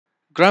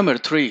Grammar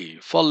 3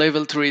 for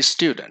Level 3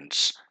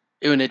 students.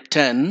 Unit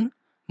 10,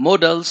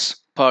 Modals,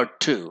 Part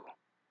 2.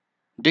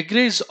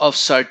 Degrees of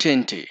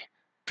certainty.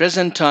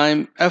 Present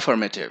time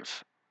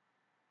affirmative.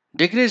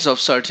 Degrees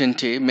of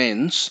certainty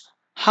means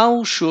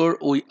how sure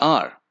we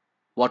are,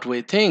 what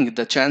we think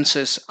the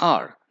chances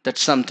are that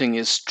something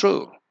is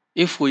true.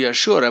 If we are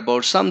sure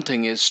about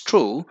something is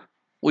true,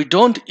 we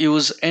don't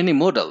use any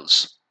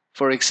modals.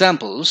 For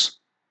examples,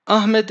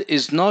 Ahmed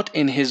is not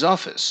in his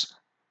office.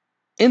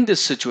 In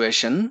this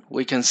situation,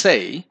 we can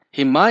say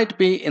he might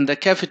be in the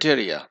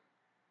cafeteria.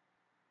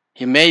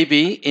 He may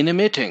be in a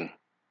meeting.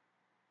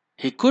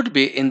 He could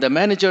be in the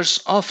manager's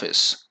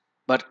office.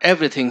 But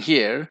everything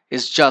here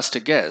is just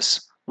a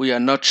guess. We are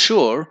not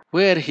sure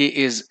where he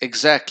is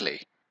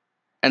exactly.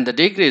 And the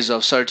degrees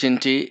of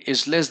certainty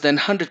is less than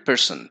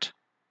 100%.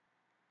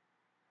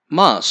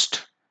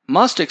 Must.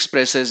 Must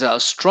expresses a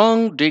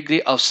strong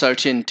degree of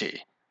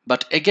certainty.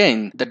 But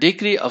again, the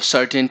degree of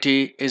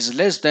certainty is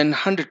less than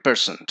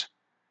 100%.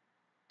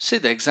 See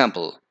the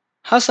example.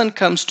 Hassan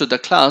comes to the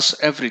class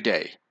every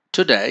day.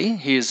 Today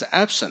he is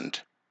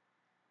absent.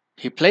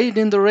 He played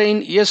in the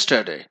rain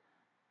yesterday.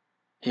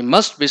 He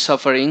must be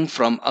suffering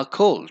from a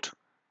cold.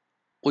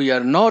 We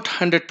are not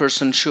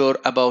 100% sure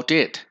about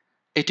it.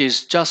 It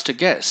is just a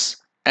guess,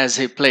 as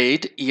he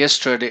played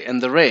yesterday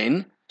in the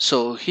rain,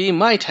 so he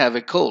might have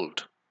a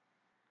cold.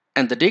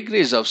 And the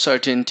degrees of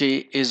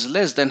certainty is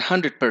less than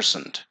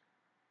 100%.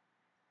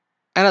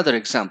 Another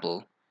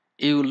example.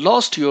 You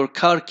lost your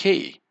car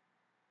key.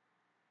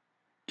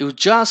 You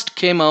just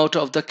came out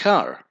of the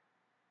car.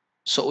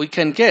 So we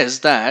can guess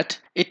that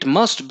it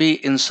must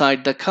be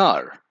inside the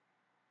car.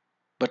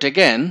 But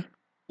again,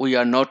 we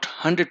are not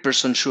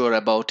 100% sure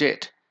about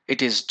it.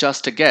 It is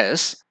just a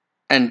guess,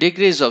 and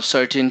degrees of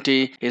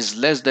certainty is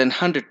less than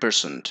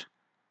 100%.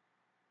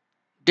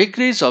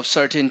 Degrees of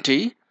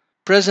certainty,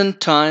 present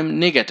time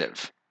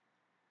negative.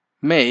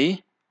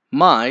 May,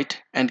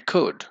 might, and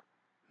could.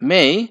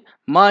 May,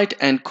 might,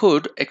 and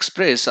could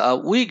express a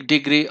weak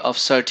degree of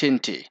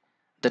certainty.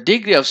 The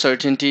degree of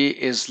certainty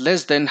is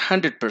less than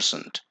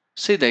 100%.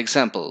 See the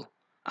example.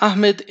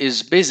 Ahmed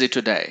is busy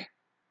today.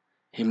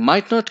 He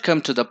might not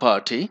come to the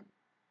party.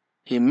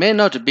 He may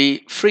not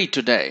be free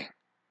today.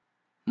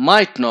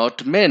 Might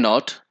not, may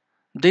not,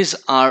 these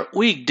are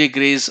weak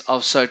degrees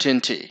of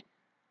certainty.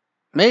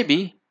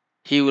 Maybe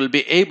he will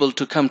be able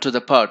to come to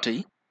the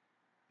party,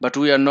 but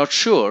we are not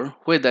sure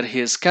whether he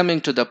is coming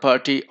to the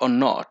party or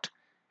not.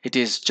 It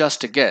is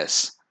just a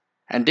guess,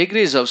 and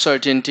degrees of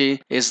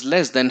certainty is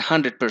less than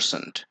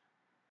 100%.